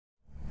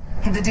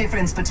The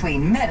difference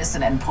between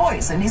medicine and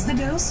poison is the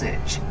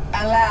dosage.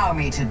 Allow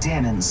me to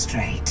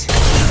demonstrate.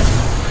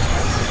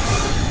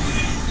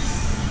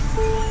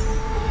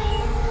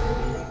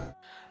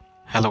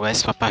 Hello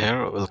guys, Papa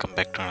here. Welcome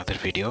back to another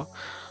video.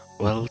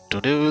 Well,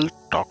 today we'll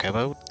talk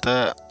about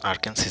the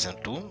Arcane Season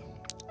 2,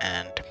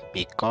 and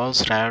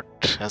because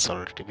Riot has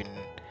already been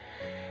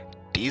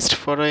teased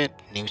for a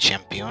new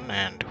champion,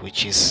 and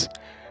which is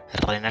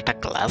Renata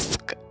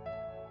glasc,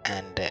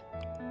 and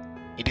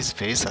it is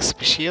very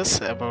suspicious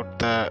about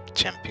the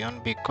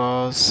champion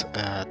because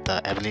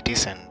the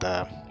abilities and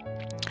the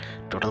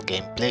total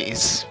gameplay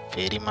is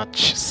very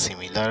much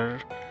similar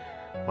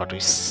what we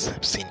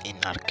have seen in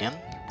Arcane.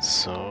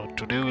 So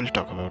today we'll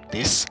talk about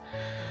this.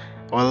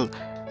 Well,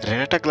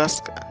 Renata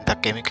glasc, the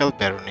chemical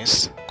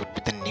baroness, could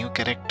be the new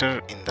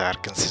character in the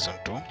Arcane Season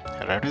 2.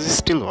 Riot is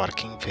still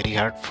working very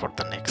hard for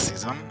the next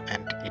season,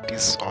 and it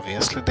is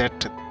obviously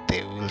that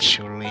they will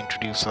surely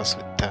introduce us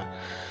with the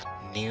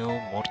new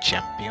more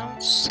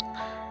champions,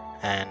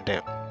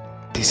 and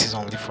this is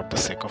only for the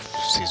sake of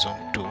Season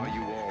 2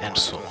 and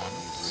so on.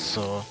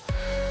 So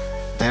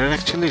they are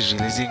actually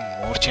releasing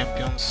more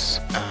champions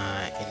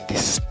in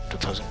this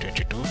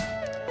 2022,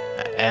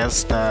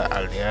 as the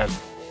earlier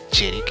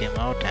Jerry came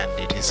out, and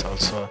it is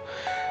also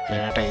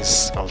Renata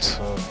is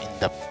also in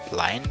the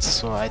line.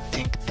 So I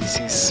think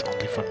this is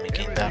only for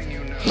making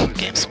the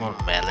games more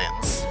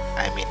balanced.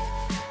 I mean,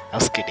 I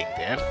was kidding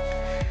there.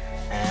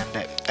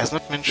 And as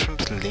not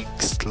mentioned,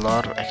 leaks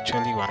lore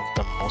actually one of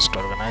the most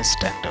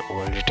organized and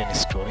well written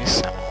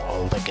stories among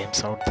all the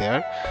games out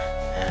there,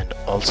 and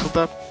also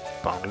the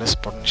boundless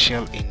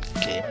potential in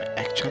game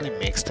actually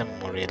makes them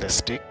more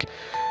realistic,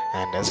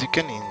 and as you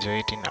can enjoy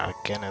it in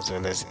Arcane as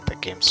well as in the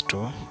games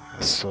too.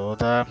 So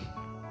the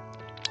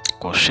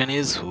question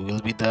is, who will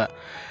be the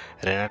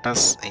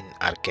Renatas in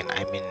Arcane?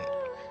 I mean,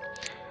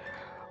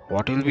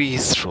 what will be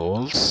his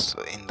roles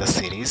in the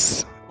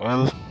series?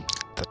 Well,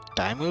 the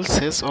time will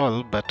say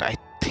all, but I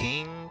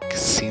think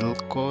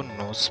Silco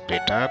knows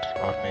better,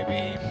 or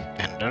maybe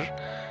Bender,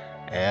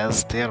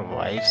 as their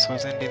wives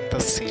wasn't in the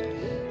scene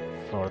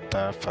for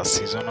the first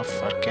season of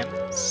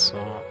Arcane.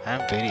 So I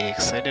am very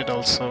excited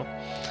also,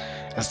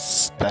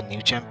 as the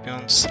new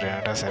champions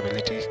Renata's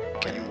ability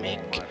can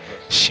make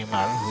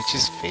shimmer, which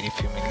is very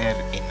familiar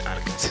in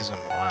Arcane Season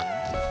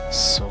 1.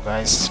 So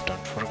guys,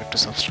 don't forget to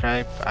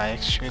subscribe. I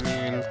actually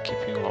will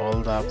keep you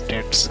all the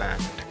updates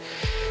and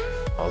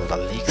all the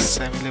leaks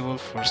available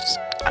for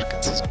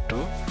Arcane Season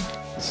 2.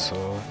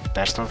 So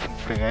that's all from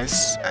today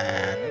guys,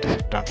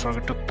 and don't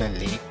forget to play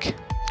League.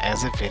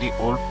 As a very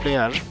old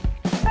player,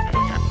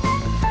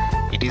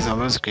 it is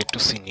always great to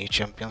see new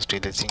champions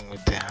releasing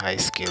with the high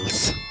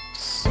skills.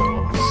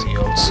 So see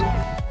you all soon.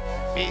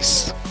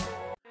 Peace.